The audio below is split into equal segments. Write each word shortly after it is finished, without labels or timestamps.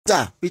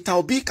order. Peter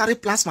Obi carry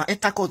plasma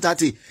enter court that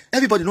day.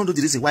 Everybody don't know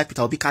the reason why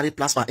Peter Obi carry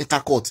plasma enter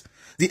court.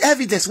 The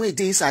evidence when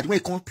they inside, when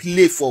it can't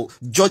play for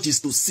judges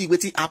to see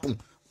what happen.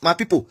 My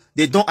people,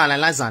 they don't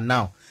analyze that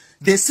now.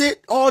 They say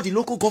all the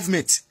local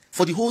government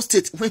for the whole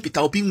state, when Peter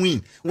Obi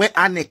win, when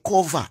Inec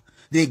cover,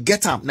 they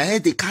get them. Now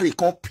they carry,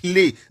 can't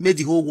play, make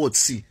the whole world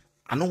see.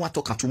 I don't want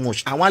to talk too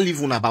much. I want to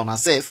leave una about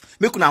myself.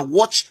 Make una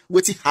watch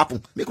what it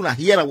happen. Make una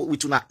hear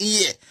with una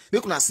ear.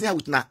 Make una see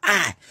with una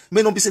eye.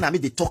 Make not be saying I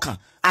made the talker.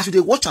 As you they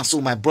watch and so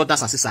my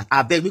brothers and sisters,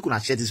 I beg make una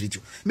share this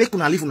video. Make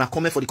una leave una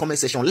comment for the comment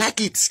section.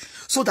 Like it.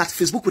 So that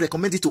Facebook will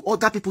recommend it to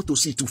other people to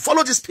see, to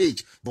follow this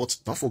page. But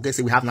don't forget,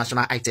 say we have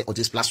national IT on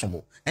this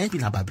platform. Ain't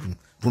been about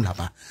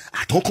Brunaba.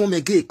 I don't come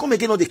again. Come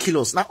again, all the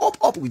killers. Now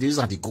up with the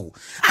reason they go.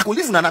 I will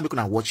leave una now make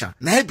una watch her.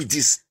 Now be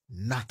this.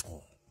 Not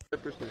all.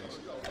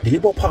 The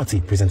Labour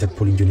Party presented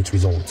polling unit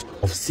results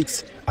of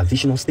 6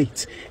 additional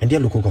states and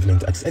their local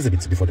government as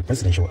exhibits before the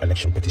Presidential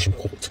Election Petition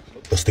Court.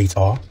 The states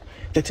are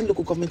 13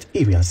 local government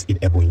areas in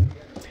Ebonyi,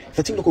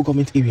 13 local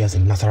government areas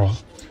in Nasarawa,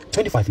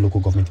 25 local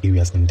government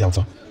areas in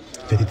Delta,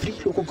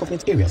 33 local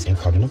government areas in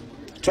Kaduna,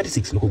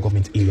 26 local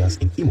government areas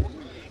in Imo,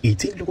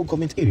 18 local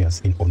government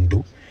areas in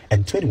Ondo,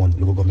 and 21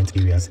 local government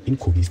areas in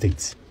Kogi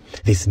states.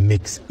 This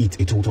makes it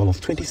a total of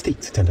 20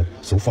 states tendered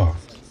so far.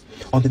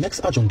 On the next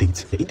adjourned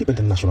date, the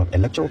Independent National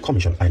Electoral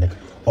Commission (INEC)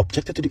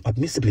 objected to the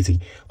admissibility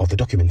of the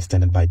documents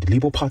tendered by the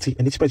Labour Party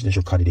and its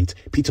presidential candidate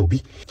Peter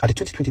Obi at the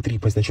 2023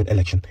 presidential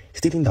election,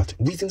 stating that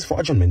reasons for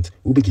adjournment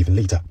will be given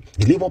later.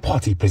 The Labour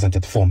Party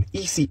presented Form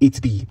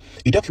EC8B,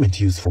 a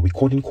document used for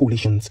recording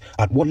coalitions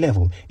at ward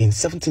level in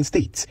 17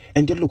 states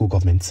and their local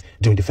governments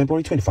during the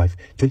February 25,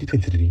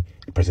 2023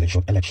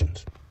 presidential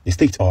elections. The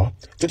states are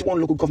 21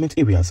 local government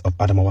areas of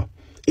Adamawa,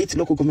 8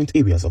 local government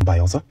areas of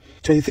Bayelsa,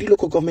 23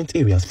 local government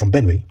areas from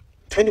Benue,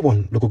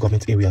 21 local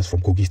government areas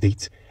from Kogi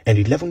State, and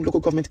 11 local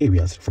government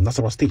areas from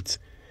Nasarawa State,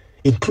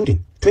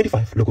 including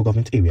 25 local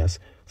government areas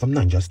from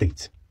Niger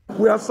State.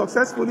 We have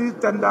successfully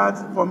tendered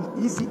from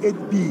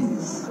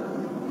EC8Bs,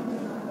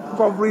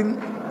 covering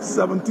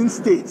 17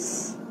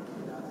 states,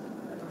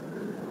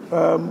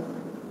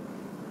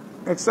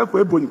 except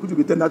for Ebonyi, which will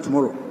be tendered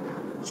tomorrow.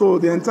 So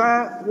the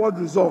entire ward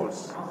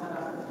results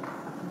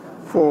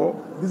for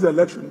this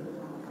election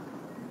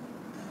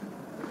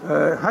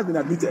has been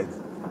admitted.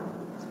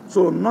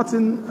 So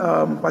nothing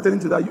pertaining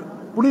to that.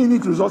 Polling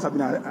unit results have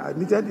been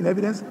admitted in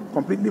evidence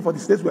completely for the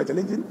states we are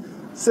challenging,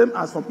 same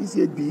as from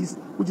EC8Bs,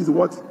 which is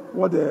what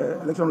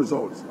the election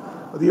results.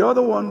 The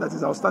other one that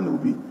is outstanding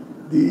will be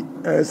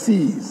the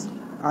Cs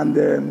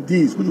and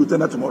Ds, which will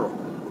tender tomorrow.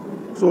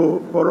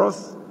 So for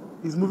us,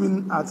 it's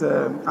moving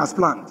as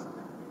planned.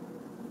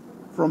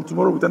 From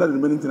tomorrow, we tender the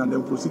remaining thing and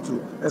then proceed to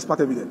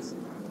expert evidence.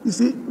 You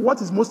see,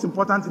 what is most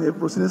important in a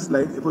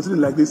proceeding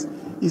like this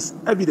is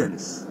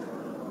evidence.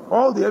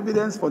 All the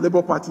evidence for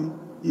Labour Party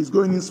is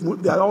going in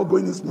smooth. They are all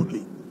going in smoothly.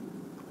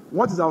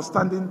 What is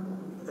outstanding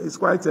is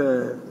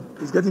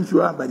is getting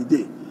fewer by the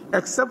day,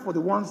 except for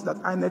the ones that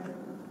Inec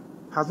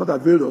has not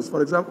availed us.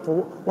 For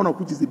example, one of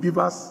which is the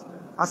beavers,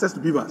 access to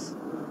beavers.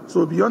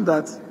 So beyond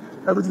that,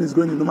 everything is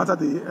going in. No matter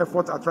the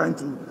effort are trying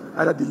to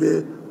either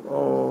delay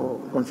or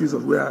confuse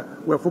us, we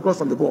are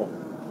focused on the ball.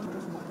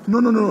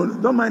 No.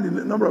 Don't mind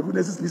the number of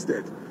witnesses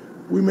listed.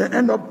 We may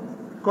end up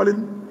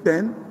calling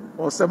 10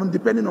 or 7,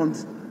 depending on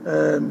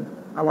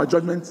our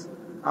judgment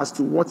as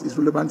to what is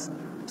relevant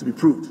to be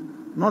proved.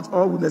 Not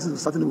all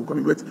witnesses certainly will come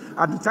in, but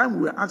at the time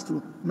we were asked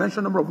to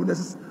mention number of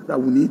witnesses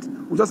that we need,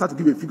 we just have to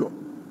give a figure.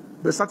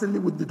 But certainly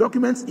with the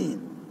documents in,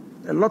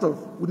 a lot of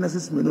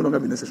witnesses may no longer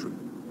be necessary,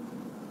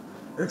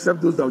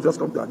 except those that will just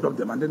come to adopt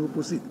them, and then we'll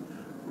proceed.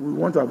 We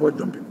want to avoid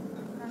jumping.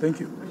 Thank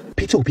you.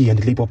 Peter Obi and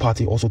the Labour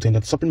Party also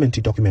tendered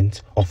supplementary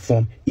documents of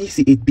Form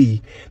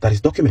EC8B, that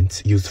is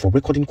documents used for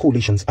recording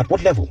coalitions at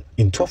what level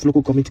in 12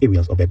 local government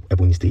areas of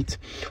Ebonyi State,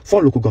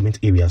 4 local government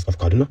areas of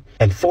Kaduna,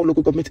 and 4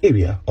 local government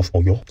area of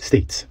Oyo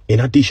State,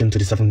 in addition to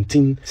the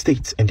 17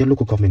 states and their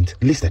local government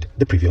listed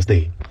the previous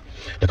day.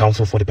 The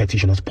counsel for the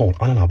petitioners, Paul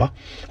Ananaba,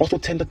 also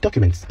tendered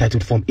documents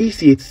titled Form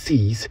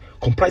EC8Cs,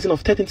 comprising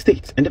of 13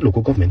 states and the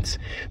local governments,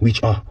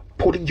 which are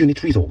polling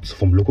unit results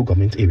from local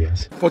government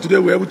areas. For today,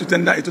 we're able to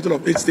tender a total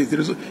of 8 states.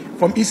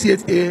 From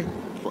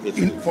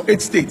EC8A for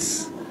 8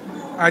 states.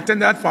 I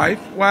tendered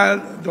 5, while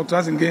Dr.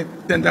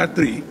 Azinge tendered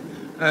 3.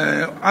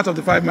 Out of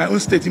the 5, my own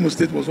state, Imo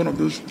State, was one of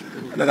those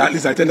that at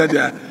least I tendered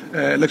their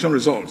election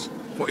results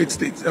for 8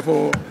 states,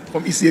 from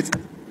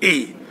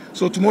EC8A.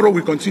 So tomorrow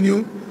we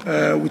continue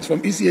with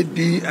from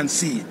EC8B and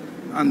C,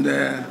 and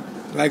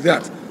like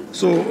that.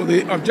 So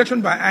the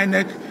objection by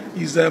Inec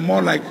is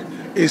more like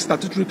a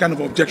statutory kind of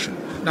objection.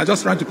 Now,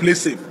 just trying to play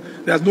safe.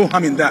 There's no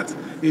harm in that.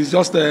 It's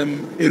just a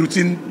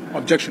routine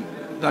objection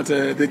that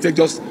they take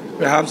just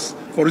perhaps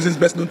for reasons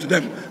best known to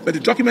them. But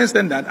the documents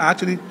then that are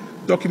actually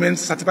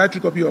documents, certified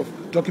true copy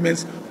of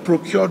documents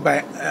procured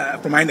by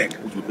from Inec,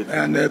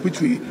 and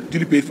which we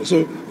duly paid for.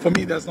 So for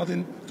me, there's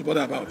nothing to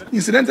bother about.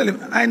 Incidentally,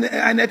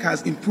 Inec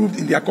has improved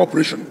in their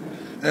cooperation.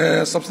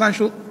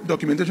 Substantial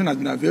documentation has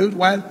been availed,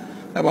 while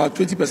about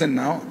 20%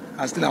 now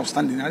are still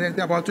outstanding. I think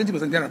about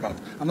 20% thereabout.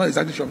 I'm not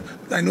exactly sure.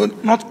 I know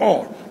not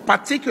all,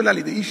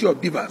 particularly the issue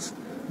of beavers.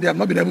 They have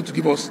not been able to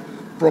give us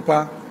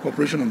proper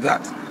cooperation on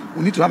that.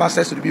 We need to have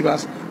access to the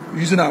beavers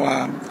using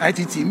our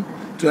IT team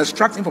to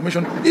extract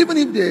information. Even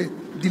if the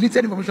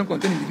deleted information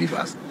contained in the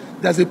beavers,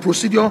 there's a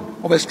procedure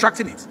of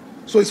extracting it.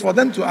 So it's for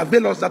them to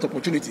avail us that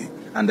opportunity,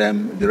 and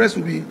then the rest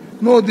will be.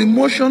 No, the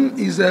motion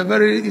is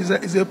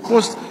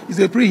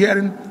a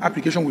pre-hearing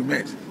application we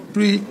made,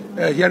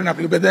 pre-hearing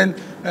application, but then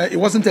it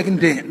wasn't taken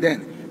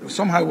then.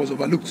 Somehow it was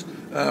overlooked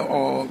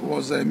or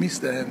was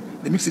missed.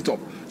 They mixed it up.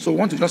 So we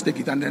want to just take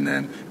it, and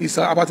then it's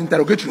about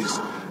interrogatories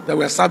that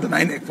were served on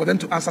Inec for them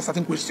to answer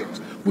certain questions,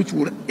 which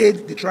would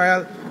aid the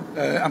trial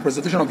and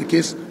presentation of the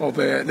case of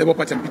Labour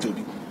Party and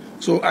P2B.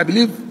 So I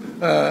believe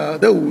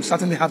they will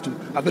certainly have to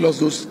avail us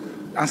those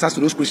answers to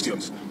those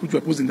questions which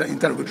were posed in the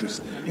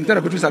interrogatories.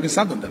 Interrogatories have been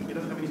served on them. It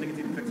doesn't have any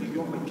negative effect in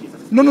your case?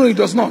 No, it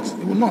does not.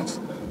 It will not.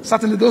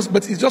 Certainly those,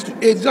 but it's just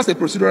a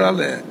procedural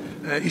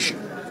issue.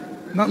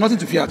 Nothing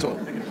to fear at all.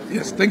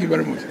 Yes, thank you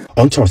very much.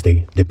 On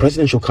Thursday, the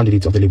presidential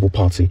candidate of the Labour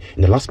Party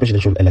in the last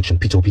presidential election,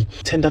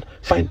 P2B, tendered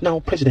Find Now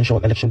presidential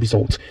election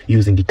results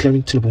using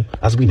declaring Tribunal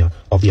as winner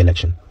of the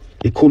election.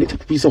 The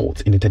collated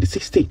results in the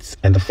 36 states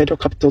and the Federal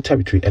Capital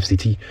Territory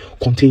 (FCT)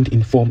 contained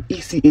in Form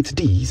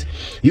EC8Ds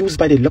used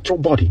by the electoral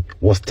body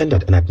was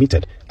tendered and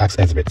admitted as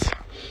exhibits.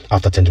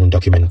 After tendering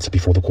documents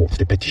before the court,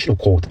 the petitioner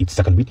called its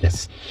second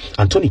witness,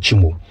 Anthony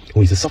Chimo,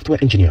 who is a software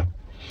engineer.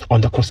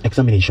 Under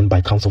cross-examination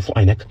by counsel for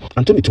Inec,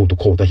 Anthony told the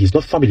court that he is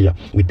not familiar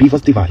with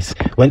Beaver's device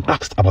when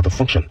asked about the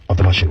function of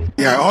the machine.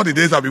 Yeah, all the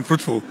days have been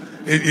fruitful.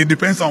 It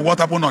depends on what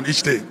happened on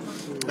each day.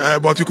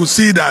 But you could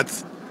see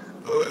that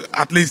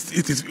at least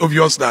it is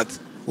obvious that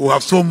we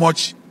have so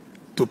much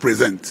to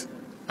present.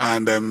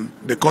 And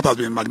the court has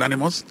been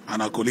magnanimous,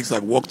 and our colleagues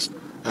have worked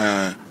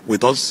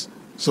with us.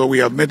 So we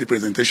have made the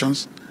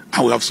presentations,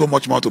 and we have so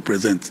much more to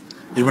present,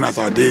 even as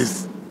our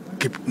days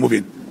keep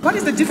moving. What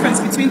is the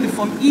difference between the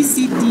Form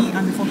ECD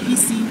and the Form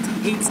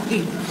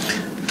ECD8A?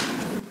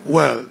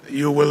 Well,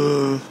 you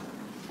will,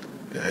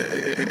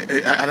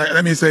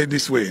 let me say it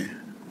this way.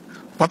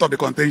 Part of the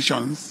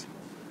contentions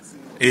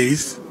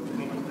is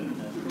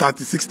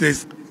 36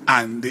 states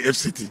and the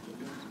FCT.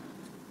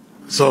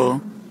 So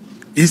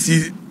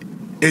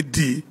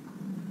EC8D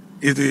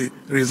is the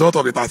result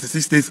of the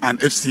 36 states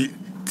and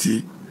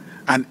FCT,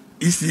 and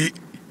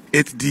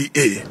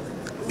EC8DA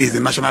is the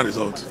national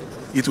result.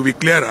 It will be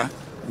clearer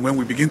when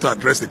we begin to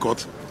address the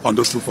court on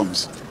those two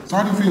forms. So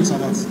how do you feel, sir,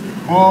 that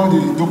all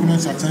the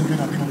documents you are sending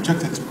have been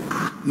objected to?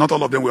 Not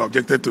all of them were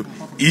objected to.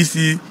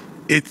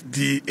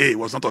 EC8DA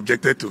was not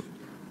objected to.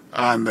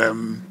 And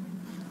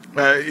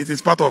it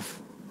is part of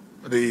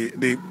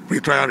the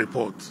pre-trial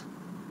report,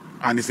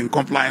 and it's in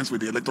compliance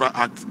with the Electoral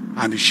Act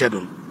and the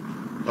schedule.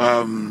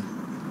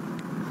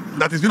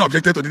 That has been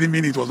objected to didn't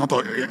mean it was not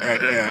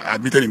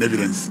admitted in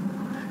evidence.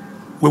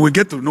 We will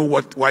get to know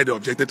why they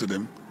objected to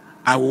them,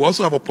 and we will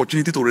also have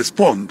opportunity to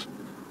respond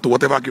to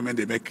whatever argument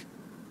they make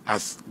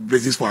as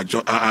basis for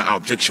our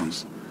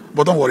objections.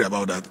 But don't worry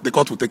about that. The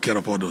court will take care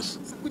of all those.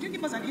 So could you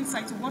give us an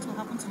insight to what will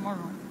happen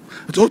tomorrow?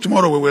 So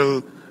tomorrow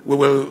we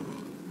will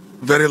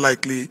very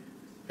likely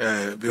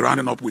be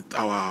rounding up with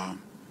our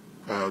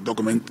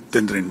document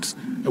tenderings.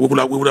 We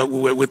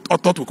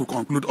thought we could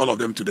conclude all of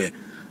them today,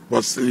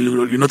 but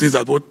you notice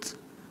that both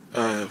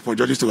for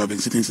judges to have been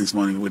sitting since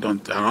morning, we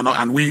don't,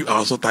 and we are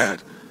also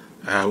tired.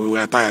 We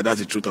were tired. That's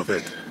the truth of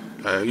it.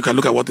 You can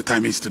look at what the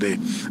time is today,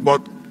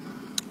 but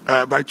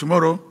by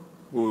tomorrow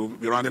we'll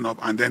be rounding up,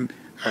 and then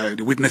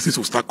the witnesses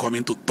will start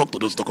coming to talk to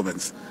those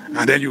documents,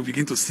 and then you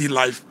begin to see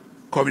life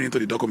coming into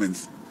the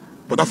documents.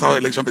 But that's how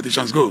election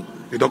petitions go.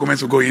 The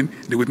documents will go in,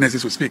 the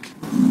witnesses will speak.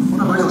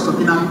 What about your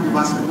subpoena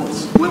reverse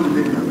reports? When will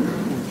they be available?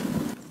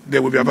 They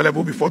will be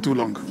available before too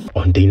long.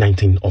 On day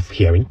 19 of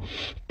hearing,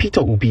 Peter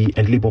Obi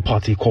and Labour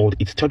Party called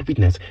its third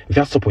witness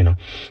via subpoena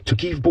to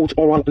give both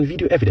oral and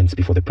video evidence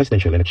before the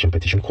Presidential Election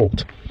Petition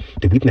Court.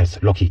 The witness,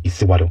 Lucky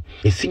Isiwado,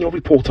 a senior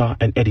reporter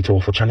and editor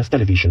for Channels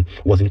Television,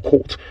 was in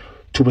court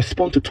to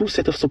respond to two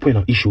sets of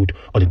subpoena issued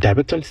on the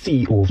director and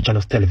CEO of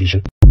Channels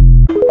Television